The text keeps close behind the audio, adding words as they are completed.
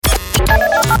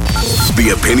The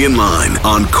Opinion Line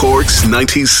on Cork's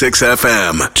 96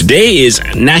 FM. Today is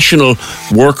National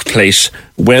Workplace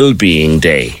Wellbeing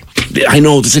Day. I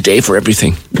know there's a day for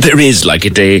everything. There is like a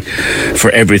day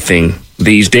for everything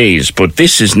these days, but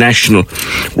this is National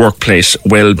Workplace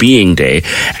Wellbeing Day,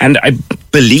 and I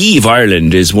believe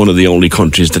Ireland is one of the only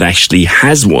countries that actually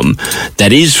has one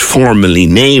that is formally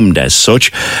named as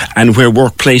such, and where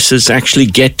workplaces actually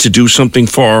get to do something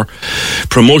for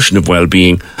promotion of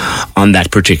well-being on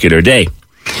that particular day.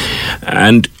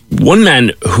 And one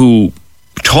man who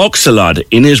talks a lot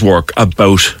in his work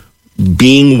about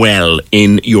being well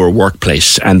in your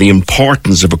workplace and the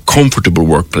importance of a comfortable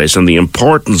workplace and the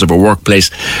importance of a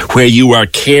workplace where you are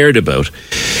cared about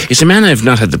is a man I've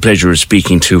not had the pleasure of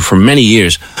speaking to for many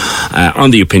years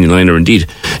on the Opinion Line, or indeed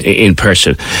in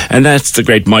person, and that's the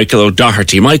great Michael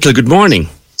O'Doherty. Michael, good morning.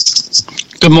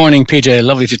 Good morning, PJ.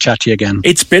 Lovely to chat to you again.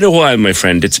 It's been a while, my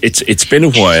friend. It's been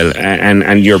a while,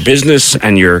 and your business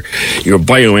and your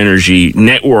bioenergy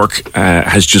network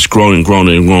has just grown and grown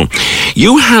and grown.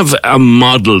 You have a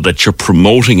model that you're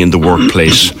promoting in the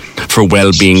workplace for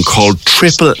well-being called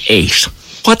 888.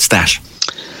 What's that?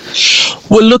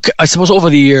 Well, look, I suppose over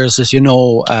the years, as you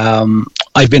know,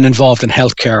 I've been involved in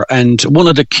healthcare, and one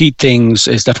of the key things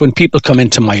is that when people come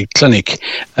into my clinic,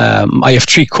 I have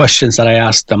three questions that I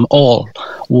ask them all.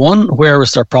 One, where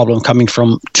is their problem coming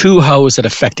from? Two, how is it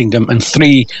affecting them? And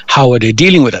three, how are they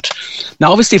dealing with it?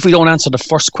 Now, obviously, if we don't answer the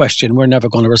first question, we're never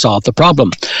going to resolve the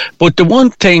problem. But the one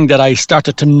thing that I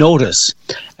started to notice,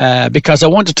 because I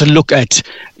wanted to look at,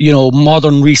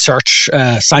 modern research,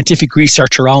 scientific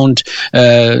research around,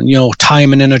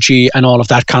 time and energy and all of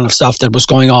that kind of stuff that was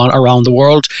going on around the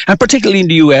world, and particularly in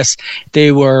the US,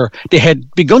 they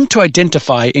had begun to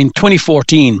identify in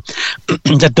 2014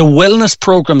 that the wellness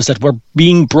programs that were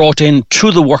being brought in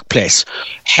to the workplace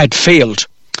had failed.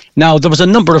 Now, there was a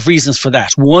number of reasons for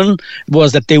that. One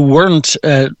was that they weren't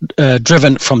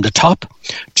driven from the top.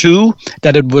 Two,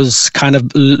 that it was kind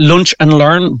of lunch and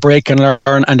learn, break and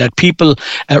learn, and that people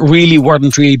really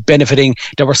weren't really benefiting.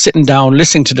 They were sitting down,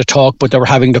 listening to the talk, but they were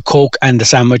having the Coke and the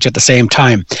sandwich at the same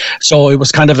time. So it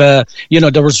was kind of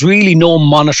there was really no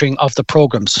monitoring of the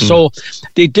programs. So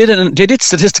they did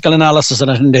statistical analysis on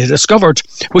it, and they discovered,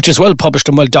 which is well published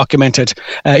and well documented,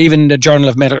 even in the Journal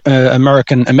of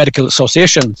American Medical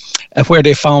Association, where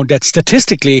they found that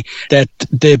statistically that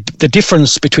the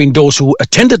difference between those who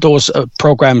attended those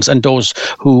programs and those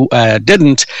who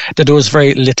didn't, that there was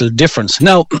very little difference.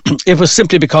 Now, it was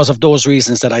simply because of those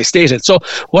reasons that I stated. So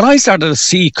what I started to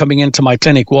see coming into my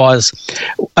clinic was,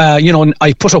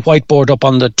 I put a whiteboard up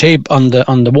on the tape on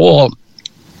the wall,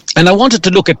 and I wanted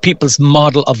to look at people's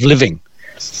model of living.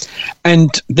 And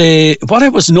what I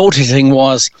was noticing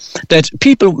was that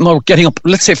people were getting up.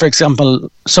 Let's say, for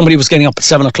example, somebody was getting up at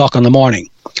 7 o'clock in the morning.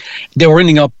 They were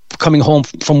ending up coming home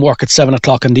from work at 7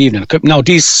 o'clock in the evening. Now,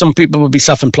 some people would be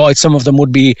self-employed. Some of them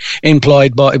would be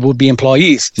employed, but it would be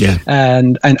employees,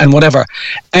 and whatever.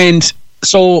 And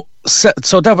so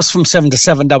that was from 7 to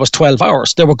 7. That was 12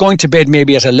 hours. They were going to bed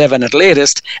maybe at 11 at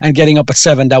latest, and getting up at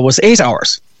 7. That was 8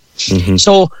 hours. Mm-hmm.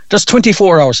 So there's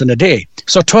 24 hours in a day.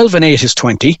 So 12 and 8 is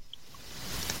 20.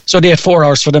 So they had 4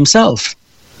 hours for themselves.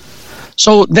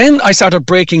 So then I started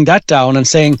breaking that down and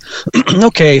saying,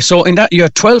 okay, so in that you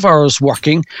had 12 hours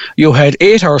working, you had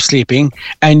 8 hours sleeping,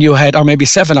 and you had, or maybe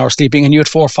 7 hours sleeping, and you had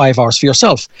 4 or 5 hours for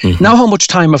yourself. Mm-hmm. Now, how much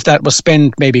time of that was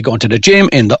spent maybe going to the gym,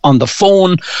 on the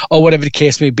phone, or whatever the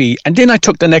case may be? And then I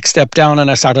took the next step down,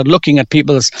 and I started looking at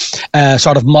people's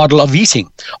sort of model of eating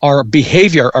or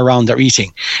behavior around their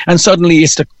eating. And suddenly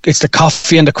it's the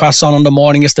coffee and the croissant in the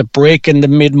morning, it's the break in the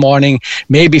mid-morning,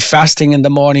 maybe fasting in the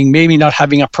morning, maybe not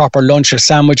having a proper lunch or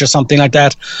sandwich or something like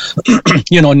that,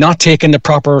 not taking the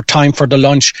proper time for the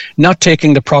lunch, not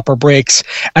taking the proper breaks,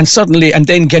 and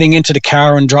then getting into the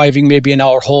car and driving maybe an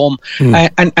hour home,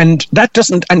 and that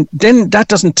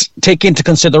doesn't take into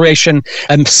consideration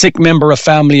a sick member of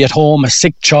family at home, a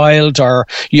sick child, or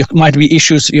you might have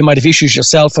issues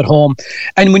yourself at home.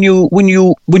 And when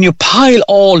you pile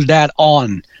all that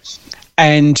on,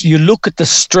 and you look at the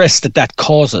stress that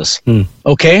causes,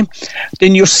 okay,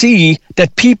 then you see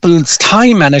that people's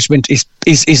time management is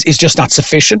just not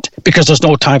sufficient because there's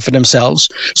no time for themselves.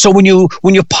 So when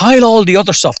you pile all the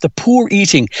other stuff, the poor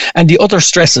eating and the other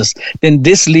stresses, then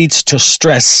this leads to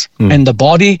stress in the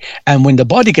body. And when the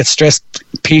body gets stressed,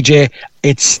 PJ,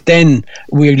 it's then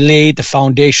we lay the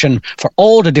foundation for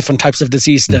all the different types of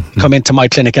disease that come into my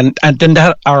clinic and then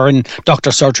that are in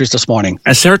doctor surgeries this morning.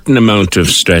 A certain amount of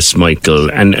stress, Michael,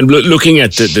 and looking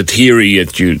at the theory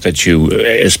that you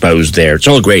espoused there, it's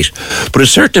all great, but a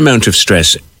certain amount of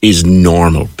stress is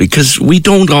normal, because we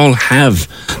don't all have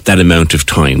that amount of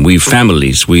time. We've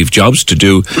families, we've jobs to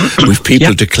do, we've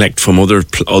people to collect from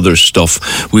other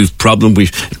stuff. We've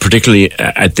particularly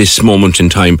at this moment in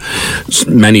time,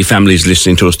 many families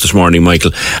listening to us this morning,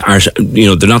 Michael, are,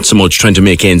 they're not so much trying to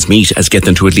make ends meet as get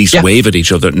them to at least wave at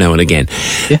each other now and again.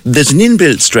 There's an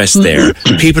inbuilt stress there.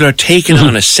 People are taking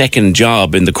on a second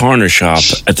job in the corner shop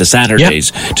at the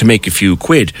Saturdays to make a few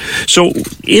quid. So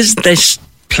is this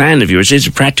plan of yours, is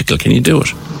it practical? Can you do it?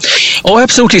 Oh,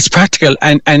 absolutely, it's practical,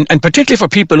 and particularly for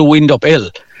people who end up ill.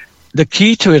 The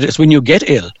key to it is when you get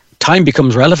ill, time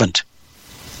becomes relevant.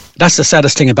 That's the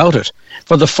saddest thing about it.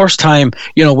 For the first time,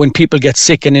 when people get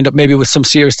sick and end up maybe with some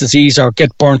serious disease or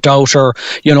get burnt out or,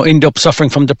 end up suffering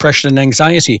from depression and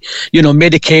anxiety,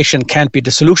 medication can't be the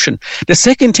solution. The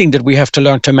second thing that we have to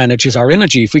learn to manage is our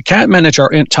energy. If we can't manage our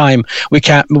time, we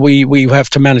have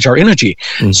to manage our energy.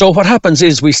 So what happens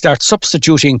is we start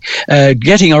substituting,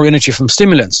 getting our energy from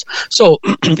stimulants. So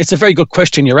it's a very good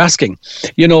question you're asking,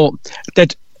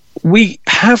 that we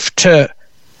have to,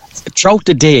 throughout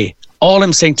the day, all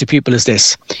I'm saying to people is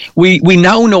this. We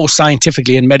now know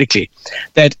scientifically and medically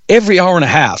that every hour and a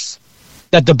half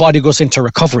that the body goes into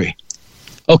recovery.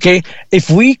 Okay? If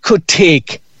we could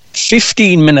take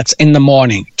 15 minutes in the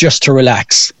morning just to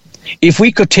relax, if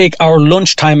we could take our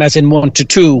lunchtime, as in 1 to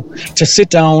 2, to sit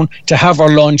down, to have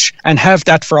our lunch and have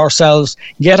that for ourselves,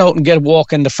 get out and get a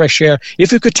walk in the fresh air,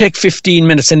 if we could take 15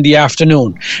 minutes in the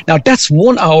afternoon. Now, that's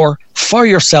 1 hour for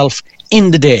yourself in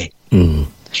the day.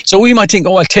 So we might think,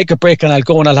 I'll take a break and I'll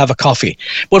go and I'll have a coffee.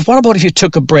 But what about if you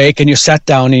took a break and you sat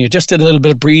down and you just did a little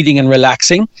bit of breathing and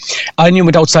relaxing, and you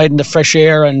went outside in the fresh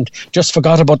air and just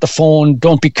forgot about the phone,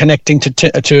 don't be connecting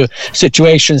to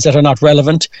situations that are not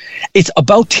relevant. It's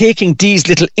about taking these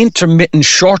little intermittent,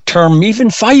 short-term, even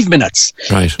 5 minutes.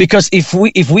 Right. Because if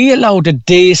we allow the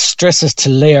day's stresses to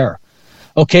layer,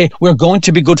 okay, we're going to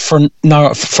be good for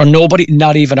nobody,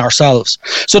 not even ourselves.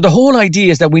 So the whole idea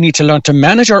is that we need to learn to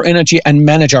manage our energy and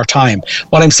manage our time.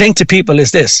 What I'm saying to people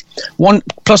is this: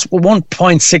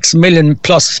 1.6 million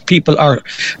plus people are,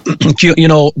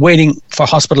 waiting for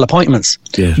hospital appointments.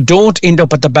 Yeah. Don't end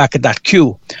up at the back of that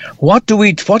queue. What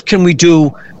can we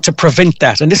do to prevent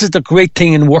that? And this is the great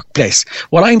thing in workplace.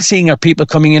 What I'm seeing are people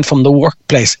coming in from the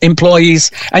workplace,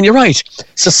 employees, and you're right,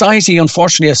 society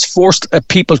unfortunately has forced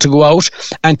people to go out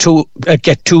and to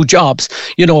get 2 jobs.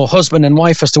 Husband and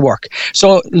wife has to work.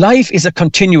 So life is a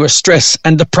continuous stress,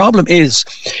 and the problem is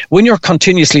when you're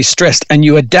continuously stressed and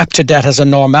you adapt to that as a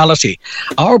normality,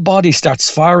 our body starts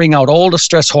firing out all the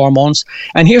stress hormones,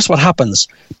 and here's what happens: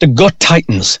 the gut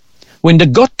tightens. When the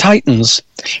gut tightens,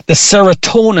 the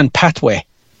serotonin pathway,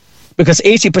 because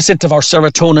 80% of our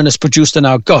serotonin is produced in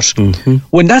our gut.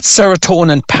 When that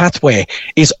serotonin pathway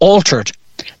is altered,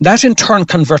 that in turn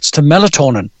converts to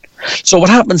melatonin. So what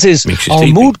happens is our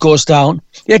mood goes down.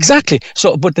 Exactly.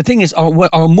 So, but the thing is,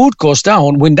 our mood goes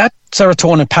down when that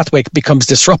serotonin pathway becomes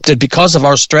disrupted because of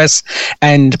our stress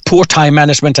and poor time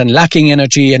management and lacking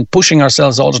energy and pushing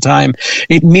ourselves all the time.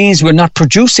 It means we're not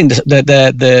producing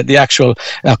the actual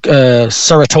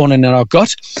serotonin in our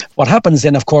gut. What happens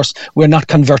then, of course, we're not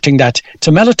converting that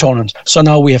to melatonin. So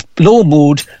now we have low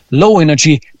mood, low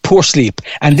energy, poor sleep.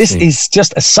 And this is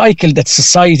just a cycle that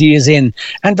society is in.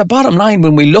 And the bottom line,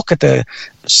 when we look at the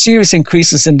serious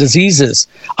increases in diseases,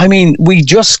 I mean, we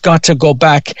just got to go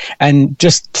back and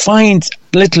just find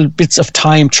little bits of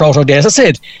time throughout our day. As I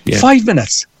said, 5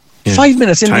 minutes. 5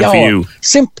 minutes in time the hour. For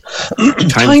you.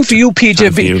 Time for you,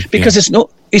 PJ, because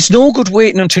it's no good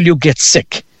waiting until you get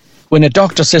sick. When a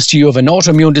doctor says to you, you have an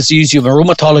autoimmune disease, you have a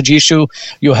rheumatology issue,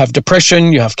 you have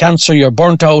depression, you have cancer, you're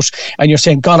burnt out, and you're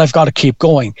saying, God, I've got to keep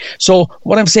going. So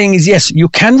what I'm saying is, yes, you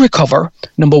can recover,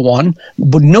 number one,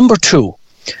 but number two,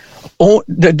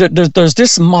 there's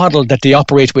this model that they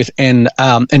operate with in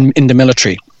the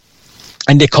military,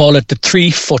 and they call it the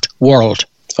 3-foot world.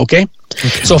 Okay?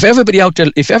 So if everybody out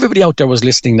there was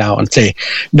listening now and say,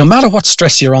 no matter what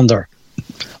stress you're under,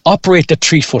 operate the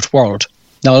 3-foot world.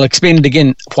 Now, I'll explain it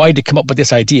again, why they come up with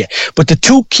this idea. But the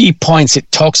 2 key points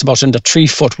it talks about in the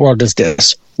 3-foot world is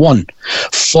this. 1,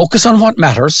 focus on what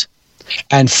matters,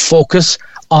 and focus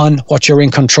on what you're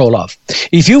in control of.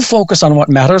 If you focus on what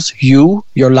matters, you,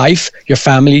 your life, your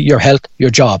family, your health, your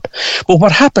job. But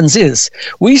what happens is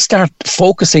we start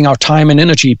focusing our time and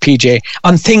energy, PJ,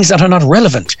 on things that are not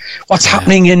relevant. What's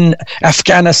happening in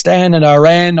Afghanistan and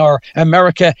Iran or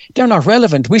America, they're not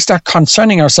relevant. We start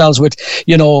concerning ourselves with,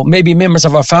 maybe members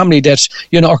of our family that,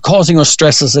 are causing us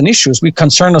stresses and issues. We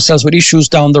concern ourselves with issues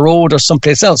down the road or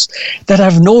someplace else that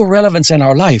have no relevance in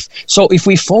our life. So if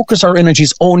we focus our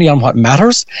energies only on what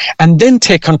matters, and then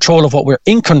take control of what we're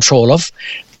in control of,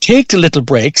 take the little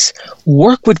breaks,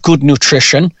 work with good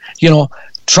nutrition,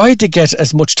 try to get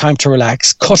as much time to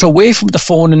relax, cut away from the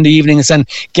phone in the evenings and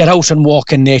get out and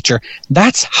walk in nature.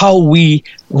 That's how we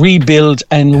rebuild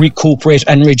and recuperate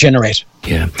and regenerate.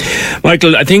 Yeah.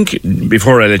 Michael, I think,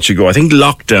 before I let you go, I think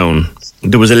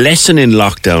there was a lesson in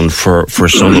lockdown for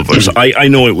some of us. I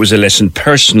know it was a lesson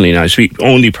personally, and I speak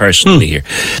only personally here.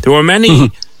 There were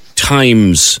many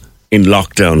times in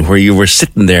lockdown where you were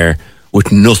sitting there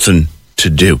with nothing to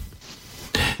do.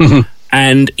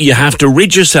 And you have to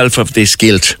rid yourself of this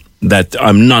guilt that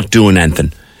I'm not doing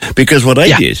anything. Because what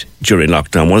I did during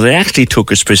lockdown was I actually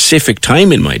took a specific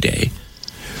time in my day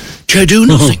to do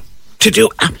nothing. To do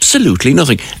absolutely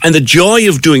nothing. And the joy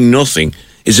of doing nothing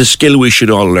is a skill we should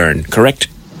all learn, correct?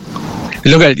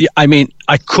 Look at it. I mean,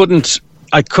 I couldn't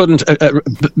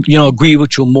agree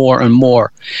with you more and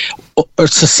more. Our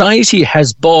society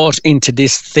has bought into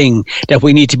this thing that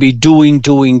we need to be doing.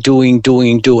 The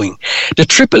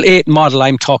 888 model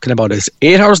I'm talking about is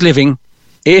 8 hours living,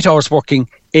 8 hours working,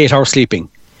 8 hours sleeping.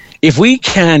 If we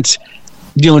can't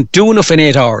do enough in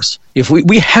 8 hours, if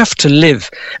we have to live.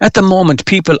 At the moment,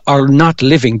 people are not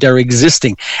living, they're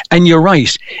existing. And you're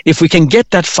right. If we can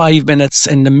get that 5 minutes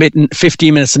in the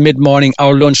 15 minutes in mid-morning,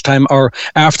 our lunchtime, our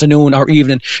afternoon, our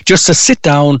evening, just to sit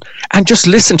down and just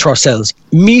listen to ourselves,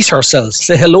 meet ourselves,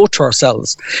 say hello to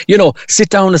ourselves. Sit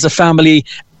down as a family,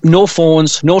 no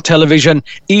phones, no television,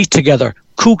 eat together,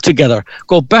 cook together,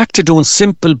 go back to doing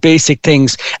simple, basic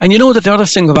things. And that the other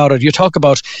thing about it, you talk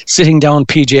about sitting down,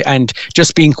 PJ, and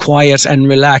just being quiet and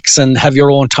relax and have your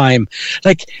own time.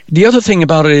 Like, the other thing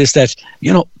about it is that,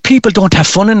 people don't have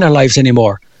fun in their lives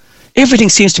anymore. Everything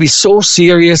seems to be so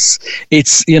serious.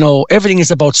 It's, everything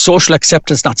is about social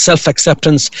acceptance, not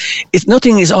self-acceptance.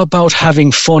 Nothing is about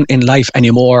having fun in life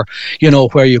anymore,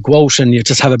 where you go out and you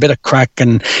just have a bit of crack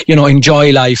and,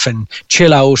 enjoy life and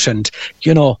chill out and,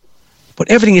 But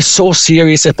everything is so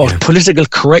serious about political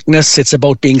correctness. It's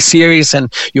about being serious,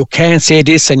 and you can't say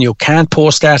this and you can't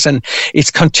post that. And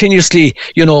it's continuously,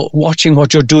 watching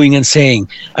what you're doing and saying.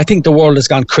 I think the world has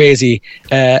gone crazy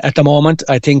at the moment.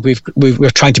 I think we're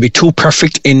trying to be too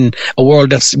perfect in a world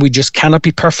that we just cannot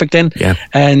be perfect in. Yeah.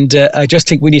 And I just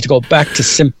think we need to go back to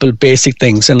simple, basic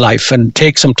things in life and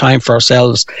take some time for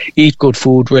ourselves, eat good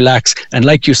food, relax. And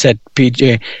like you said,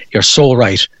 PJ, you're so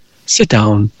right. Sit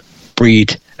down,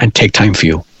 breathe, and take time for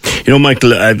you.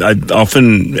 Michael, I've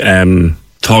often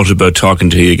thought about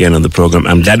talking to you again on the programme.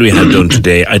 I'm glad we have done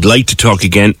today. I'd like to talk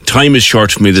again. Time is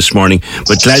short for me this morning,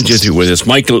 but glad you're with us.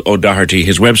 Michael O'Doherty,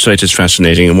 his website is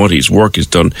fascinating, and what his work has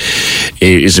done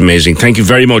is amazing. Thank you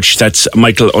very much. That's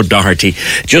Michael O'Doherty.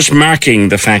 Just marking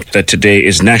the fact that today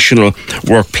is National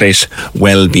Workplace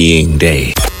Wellbeing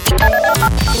Day.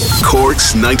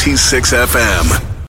 Cork's 96 FM.